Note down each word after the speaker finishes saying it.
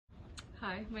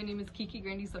Hi, my name is Kiki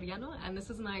Grandi Soriano, and this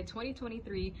is my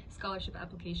 2023 scholarship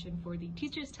application for the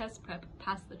Teachers Test Prep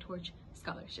Pass the Torch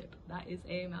Scholarship. That is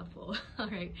a mouthful. All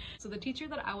right. So the teacher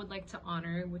that I would like to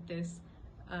honor with this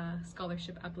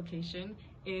scholarship application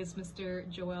is Mr.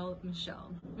 Joel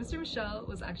Michel. Mr. Michel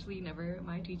was actually never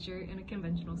my teacher in a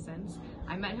conventional sense.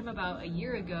 I met him about a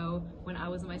year ago when I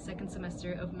was in my second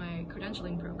semester of my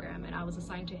credentialing program, and I was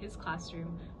assigned to his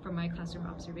classroom for my classroom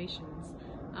observations.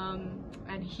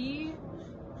 And he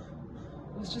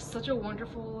was just such a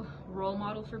wonderful role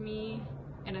model for me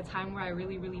in a time where I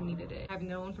really needed it. I've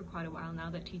known for quite a while now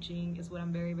that teaching is what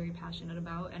I'm very passionate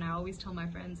about, and I always tell my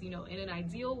friends, in an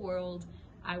ideal world,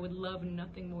 I would love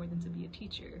nothing more than to be a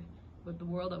teacher, but the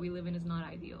world that we live in is not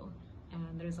ideal,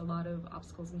 and there's a lot of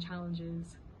obstacles and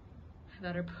challenges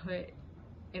that are put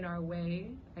in our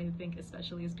way, I think,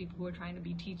 especially as people who are trying to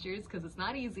be teachers, because it's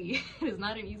not easy. It is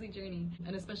not an easy journey,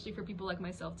 and especially for people like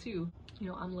myself too.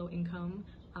 I'm low income.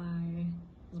 I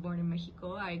was born in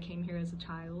Mexico. I came here as a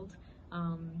child,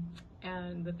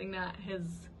 and the thing that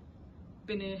has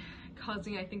been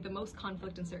causing, I think, the most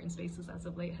conflict in certain spaces as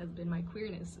of late has been my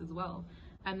queerness as well.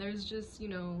 And there's just,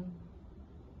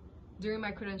 during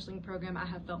my credentialing program, I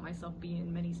have felt myself be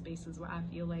in many spaces where I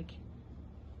feel like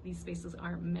these spaces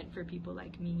aren't meant for people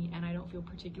like me, and I don't feel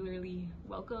particularly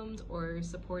welcomed or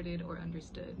supported or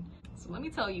understood. So let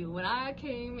me tell you, when I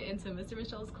came into Mr.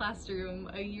 Michel's classroom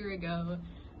a year ago,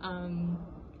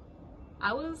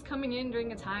 I was coming in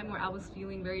during a time where I was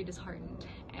feeling very disheartened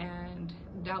and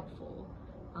doubtful.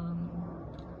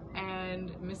 And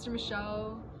Mr.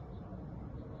 Michel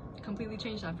completely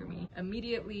changed that for me.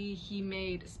 Immediately, he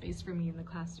made space for me in the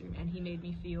classroom, and he made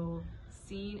me feel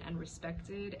seen and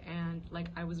respected, and like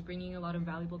I was bringing a lot of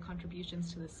valuable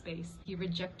contributions to this space. He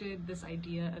rejected this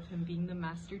idea of him being the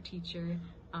master teacher,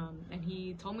 and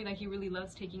he told me that he really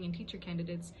loves taking in teacher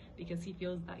candidates because he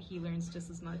feels that he learns just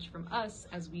as much from us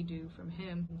as we do from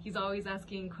him. He's always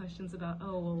asking questions about,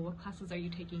 oh, well, what classes are you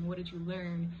taking? What did you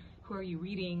learn? Who are you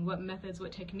reading? What methods,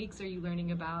 what techniques are you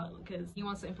learning about? Because he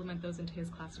wants to implement those into his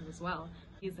classroom as well.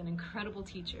 He's an incredible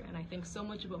teacher, and I think so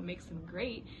much of what makes him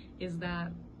great is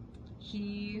that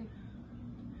he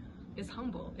is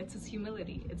humble. It's his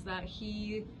humility. It's that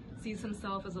he sees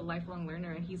himself as a lifelong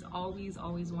learner, and he's always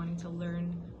wanting to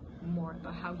learn more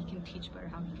about how he can teach better,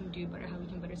 how he can do better, how he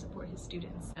can better support his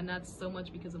students. And that's so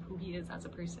much because of who he is as a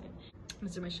person.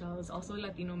 Mr. Michel is also a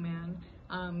Latino man.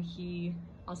 He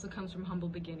also comes from humble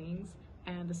beginnings,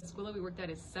 and the school that we worked at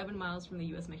is 7 miles from the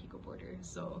US-Mexico border.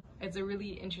 So it's a really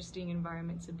interesting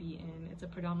environment to be in. It's a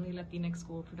predominantly Latinx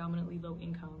school, predominantly low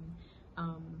income.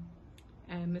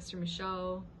 And Mr.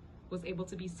 Michel was able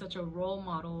to be such a role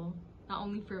model, not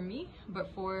only for me, but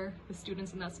for the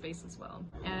students in that space as well.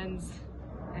 And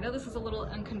I know this is a little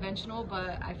unconventional,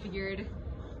 but I figured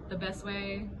the best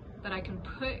way that I can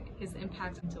put his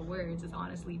impact into words is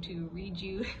honestly to read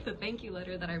you the thank you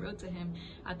letter that I wrote to him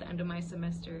at the end of my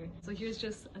semester. So here's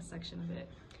just a section of it.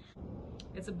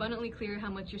 It's abundantly clear how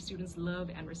much your students love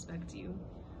and respect you.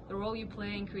 The role you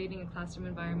play in creating a classroom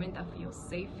environment that feels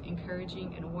safe,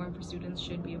 encouraging, and warm for students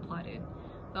should be applauded.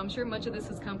 Though I'm sure much of this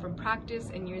has come from practice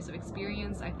and years of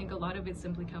experience, I think a lot of it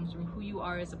simply comes from who you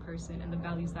are as a person and the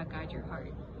values that guide your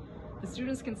heart. The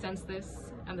students can sense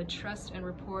this, and the trust and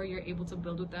rapport you're able to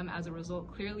build with them as a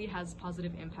result clearly has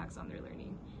positive impacts on their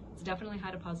learning. It's definitely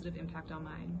had a positive impact on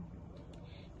mine.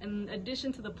 In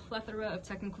addition to the plethora of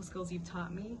technical skills you've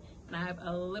taught me, and I have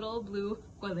a little blue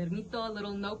cuadernito, a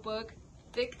little notebook,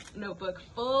 thick notebook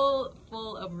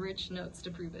full of rich notes to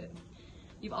prove it.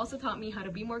 You've also taught me how to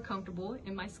be more comfortable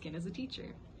in my skin as a teacher.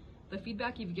 The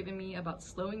feedback you've given me about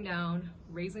slowing down,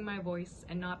 raising my voice,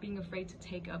 and not being afraid to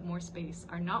take up more space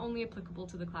are not only applicable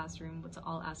to the classroom, but to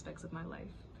all aspects of my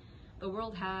life. The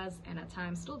world has, and at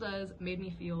times still does, made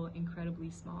me feel incredibly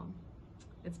small.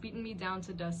 It's beaten me down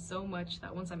to dust so much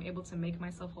that once I'm able to make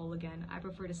myself whole again, I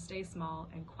prefer to stay small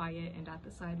and quiet and at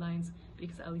the sidelines,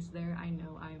 because at least there I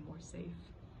know I am more safe.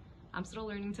 I'm still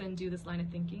learning to undo this line of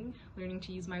thinking, learning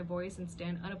to use my voice and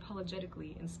stand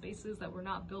unapologetically in spaces that were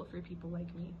not built for people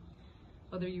like me.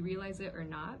 Whether you realize it or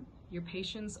not, your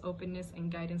patience, openness,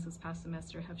 and guidance this past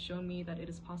semester have shown me that it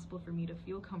is possible for me to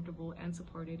feel comfortable and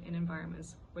supported in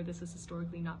environments where this has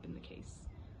historically not been the case.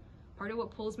 Part of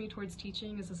what pulls me towards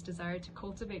teaching is this desire to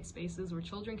cultivate spaces where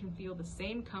children can feel the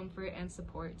same comfort and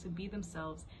support to be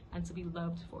themselves and to be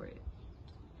loved for it.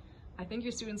 I think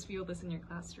your students feel this in your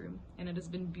classroom, and it has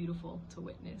been beautiful to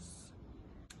witness.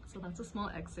 So that's a small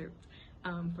excerpt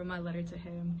from my letter to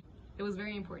him. It was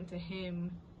very important to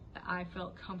him that I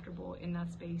felt comfortable in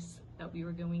that space, that we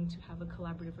were going to have a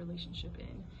collaborative relationship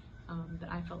in,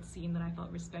 that I felt seen, that I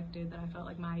felt respected, that I felt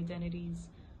like my identities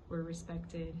were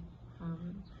respected,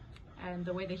 And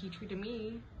the way that he treated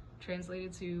me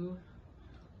translated to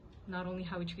not only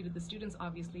how he treated the students,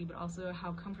 obviously, but also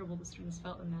how comfortable the students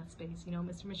felt in that space. You know,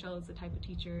 Mr. Michel is the type of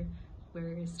teacher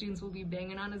where students will be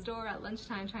banging on his door at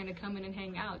lunchtime trying to come in and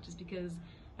hang out, just because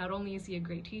not only is he a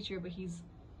great teacher, but he's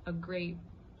a great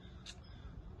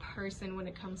person when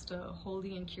it comes to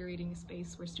holding and curating a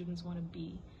space where students want to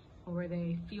be, or where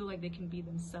they feel like they can be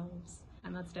themselves.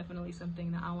 And that's definitely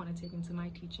something that I want to take into my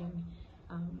teaching,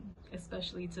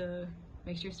 especially to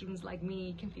make sure students like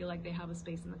me can feel like they have a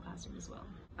space in the classroom as well.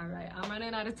 All right, I'm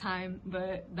running out of time,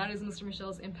 but that is Mr.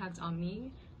 Michel's impact on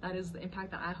me. That is the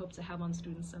impact that I hope to have on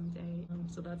students someday.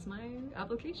 So that's my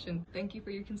application. Thank you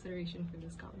for your consideration for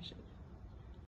this scholarship.